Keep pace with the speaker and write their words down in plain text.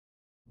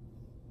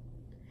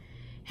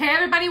Hey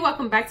everybody,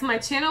 welcome back to my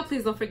channel.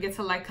 Please don't forget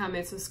to like,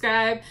 comment,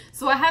 subscribe.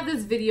 So I have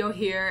this video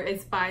here.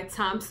 It's by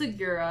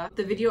Segura.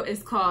 The video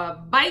is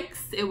called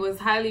Bikes. It was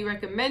highly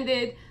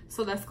recommended.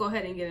 So let's go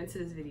ahead and get into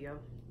this video.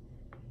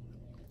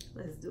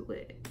 Let's do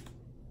it.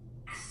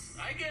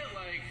 I get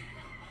like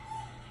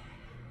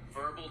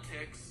verbal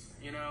tics,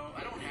 you know.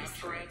 I don't have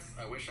Tourette's.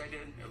 I wish I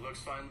did. It looks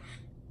fun.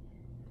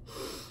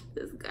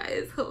 This guy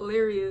is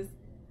hilarious.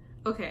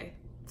 Okay,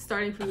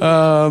 starting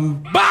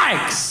from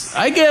bikes.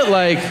 I get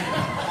like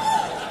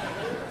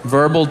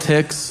verbal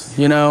tics,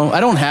 you know. I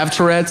don't have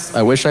Tourette's.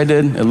 I wish I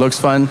did. It looks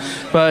fun,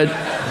 but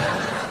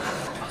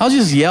I'll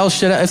just yell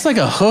shit out. It's like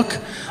a hook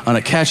on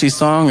a catchy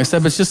song,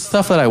 except it's just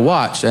stuff that I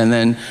watch, and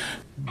then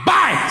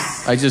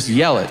bikes. I just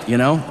yell it, you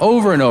know,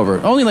 over and over.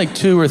 Only like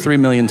 2 or 3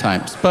 million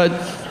times, but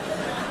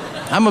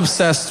I'm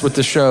obsessed with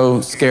the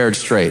show Scared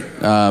Straight.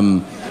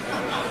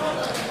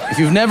 If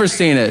you've never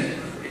seen it,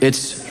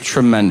 it's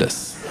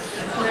tremendous.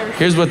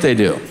 Here's what they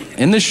do.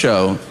 In the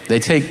show, they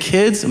take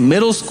kids,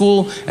 middle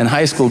school and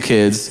high school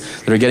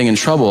kids that are getting in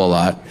trouble a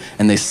lot,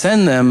 and they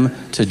send them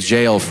to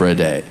jail for a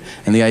day.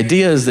 And the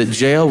idea is that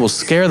jail will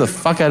scare the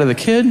fuck out of the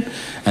kid,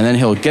 and then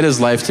he'll get his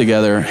life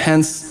together,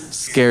 hence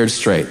Scared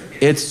Straight.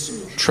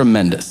 It's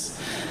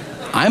tremendous.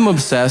 I'm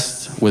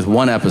obsessed with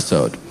one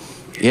episode.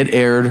 It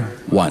aired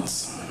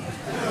once.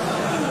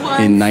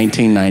 In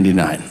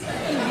 1999.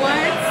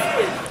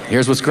 What?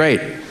 Here's what's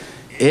great.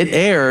 It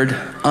aired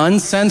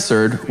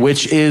uncensored,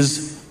 which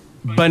is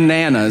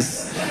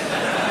bananas.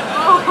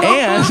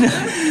 And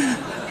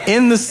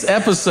in this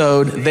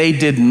episode, they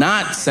did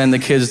not send the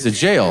kids to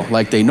jail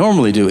like they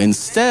normally do.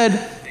 Instead,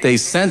 they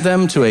sent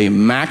them to a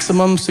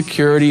maximum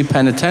security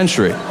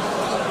penitentiary.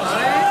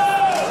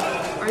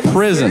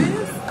 Prison.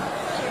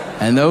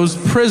 And those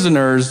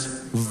prisoners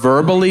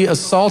verbally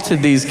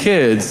assaulted these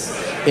kids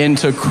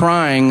into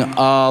crying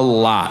a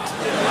lot.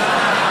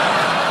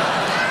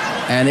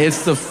 And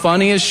it's the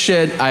funniest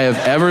shit I have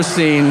ever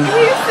seen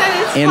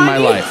in my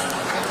life.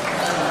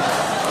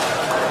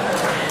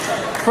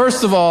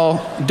 First of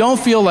all, don't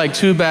feel like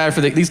too bad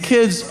for these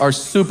kids are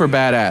super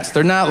badass.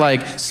 They're not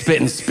like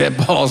spitting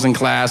spitballs in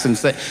class and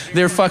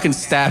they're fucking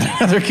stabbing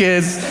other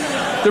kids.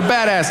 They're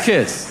badass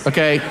kids,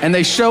 okay? And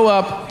they show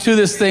up to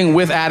this thing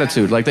with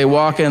attitude. Like they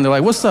walk in, they're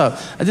like, what's up?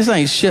 This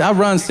ain't shit. I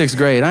run 6th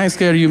grade. I ain't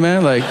scared of you,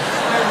 man. Like,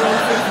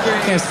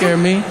 can't scare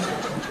me.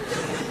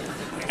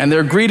 And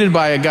they're greeted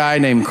by a guy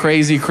named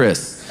Crazy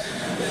Chris.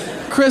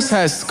 Chris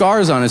has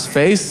scars on his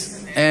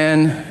face,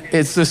 and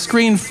the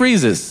screen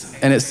freezes.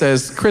 And it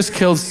says, Chris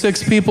killed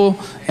 6 people,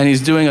 and he's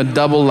doing a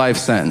double life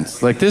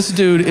sentence. Like, this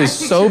dude is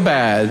so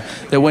bad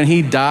that when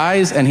he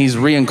dies and he's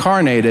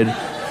reincarnated,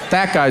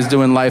 that guy's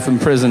doing life in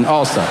prison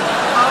also.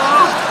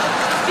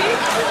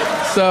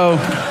 So,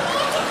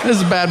 this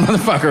is a bad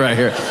motherfucker right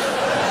here.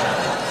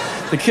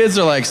 The kids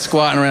are like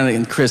squatting around,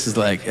 and Chris is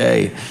like,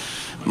 hey,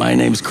 my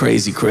name's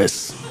Crazy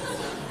Chris.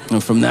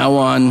 And from now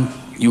on,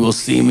 you will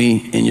see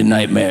me in your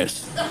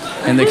nightmares.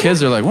 And the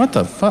kids are like, what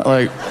the fuck?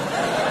 Like,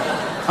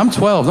 I'm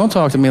 12, don't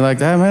talk to me like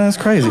that, man, that's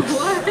crazy. And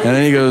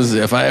then he goes,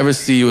 if I ever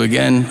see you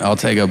again, I'll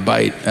take a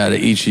bite out of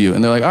each of you.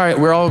 And they're like, all right,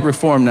 we're all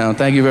reformed now,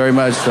 thank you very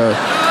much. So,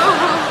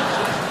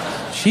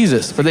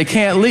 Jesus, but they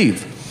can't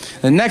leave.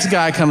 The next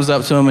guy comes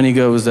up to him and he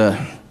goes,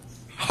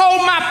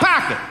 hold my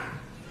pocket.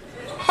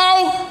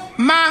 Hold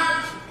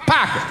my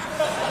pocket.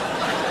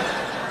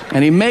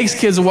 And he makes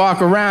kids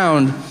walk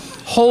around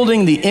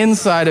holding the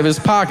inside of his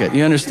pocket,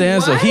 you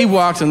understand? What? So he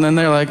walks and then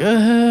they're like,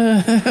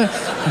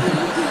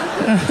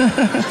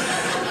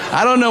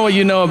 I don't know what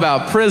you know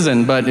about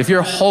prison, but if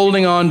you're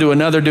holding on to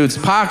another dude's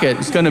pocket,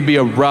 it's gonna be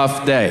a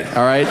rough day,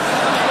 all right?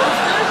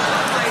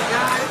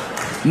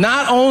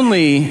 Not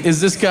only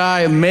is this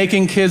guy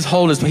making kids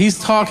hold his, he's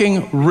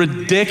talking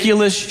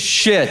ridiculous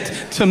shit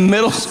to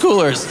middle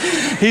schoolers.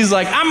 He's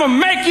like, I'm gonna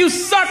make you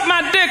suck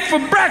my dick for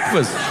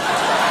breakfast.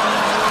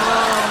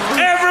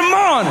 Every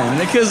morning. And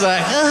the kid's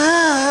like,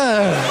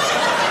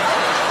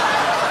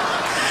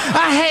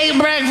 I hate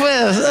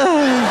breakfast.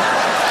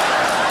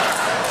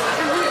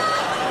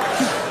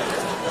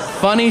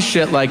 Funny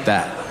shit like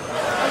that.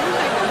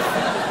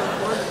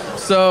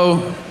 So,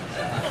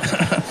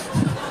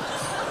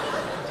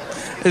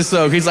 he's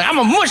like, I'm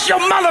gonna mush your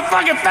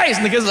motherfucking face.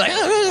 And the kid's like,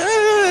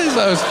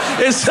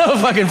 it's so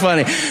fucking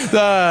funny.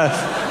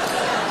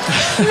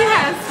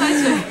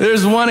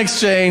 There's one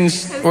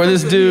exchange where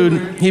this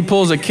dude, he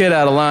pulls a kid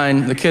out of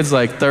line. The kid's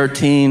like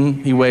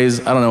 13. He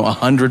weighs, I don't know,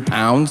 100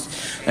 pounds.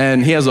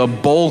 And he has a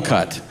bowl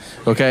cut,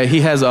 okay?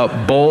 He has a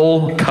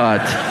bowl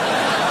cut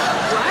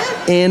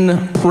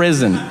in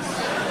prison.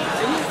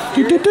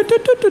 It's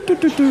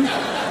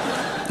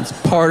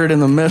parted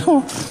in the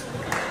middle.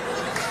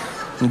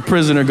 And the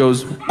prisoner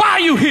goes, why are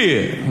you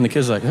here? And the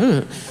kid's like,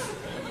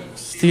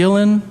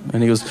 stealing?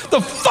 And he goes, the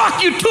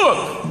fuck you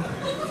took?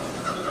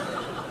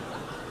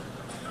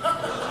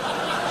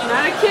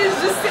 Now the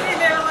kid's just sitting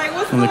there like,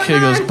 what's going on? And the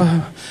kid goes,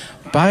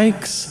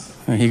 bikes?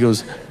 And he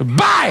goes,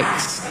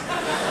 bikes!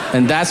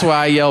 And that's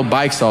why I yell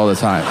bikes all the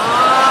time.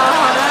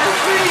 Oh,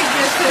 that's where he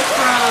gets it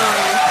from.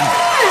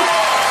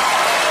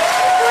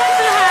 What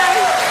the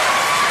heck?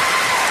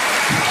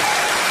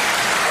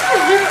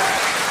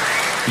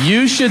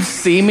 You should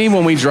see me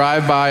when we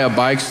drive by a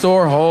bike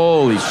store.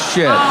 Holy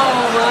shit. Oh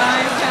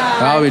my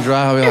God. I'll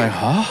be like,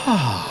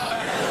 ah.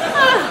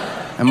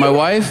 And my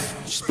wife,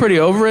 she's pretty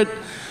over it.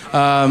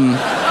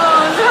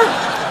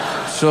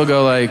 She'll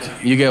go like,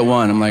 you get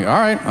one. I'm like, all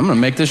right, I'm gonna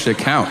make this shit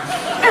count.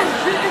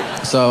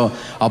 So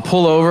I'll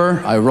pull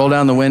over, I roll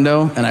down the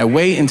window, and I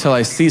wait until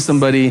I see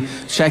somebody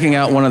checking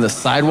out one of the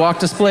sidewalk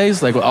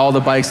displays, like with all the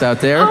bikes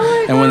out there.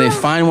 Oh and when they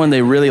find one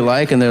they really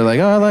like, and they're like,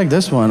 oh, I like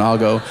this one, I'll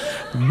go,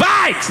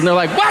 bikes! And they're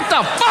like, what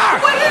the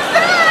fuck? What is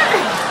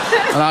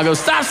that? And I'll go,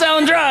 stop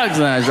selling drugs!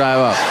 And I drive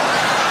up.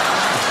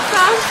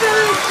 Stop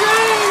selling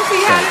drugs!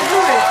 He had to do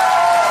it.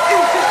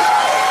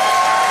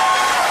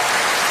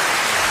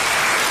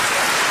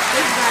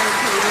 This guy is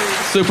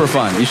hilarious. Super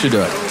fun, you should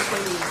do it.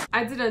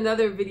 I did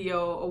another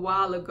video a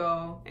while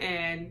ago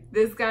and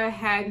this guy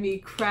had me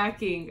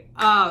cracking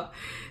up.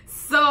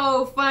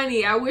 So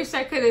funny. I wish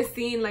I could have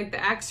seen like the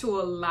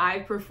actual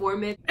live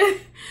performance.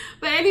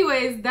 But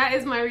anyways, that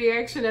is my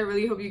reaction. I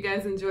really hope you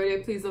guys enjoyed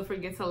it. Please don't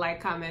forget to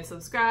like, comment,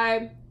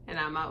 subscribe, and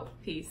I'm out.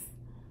 Peace.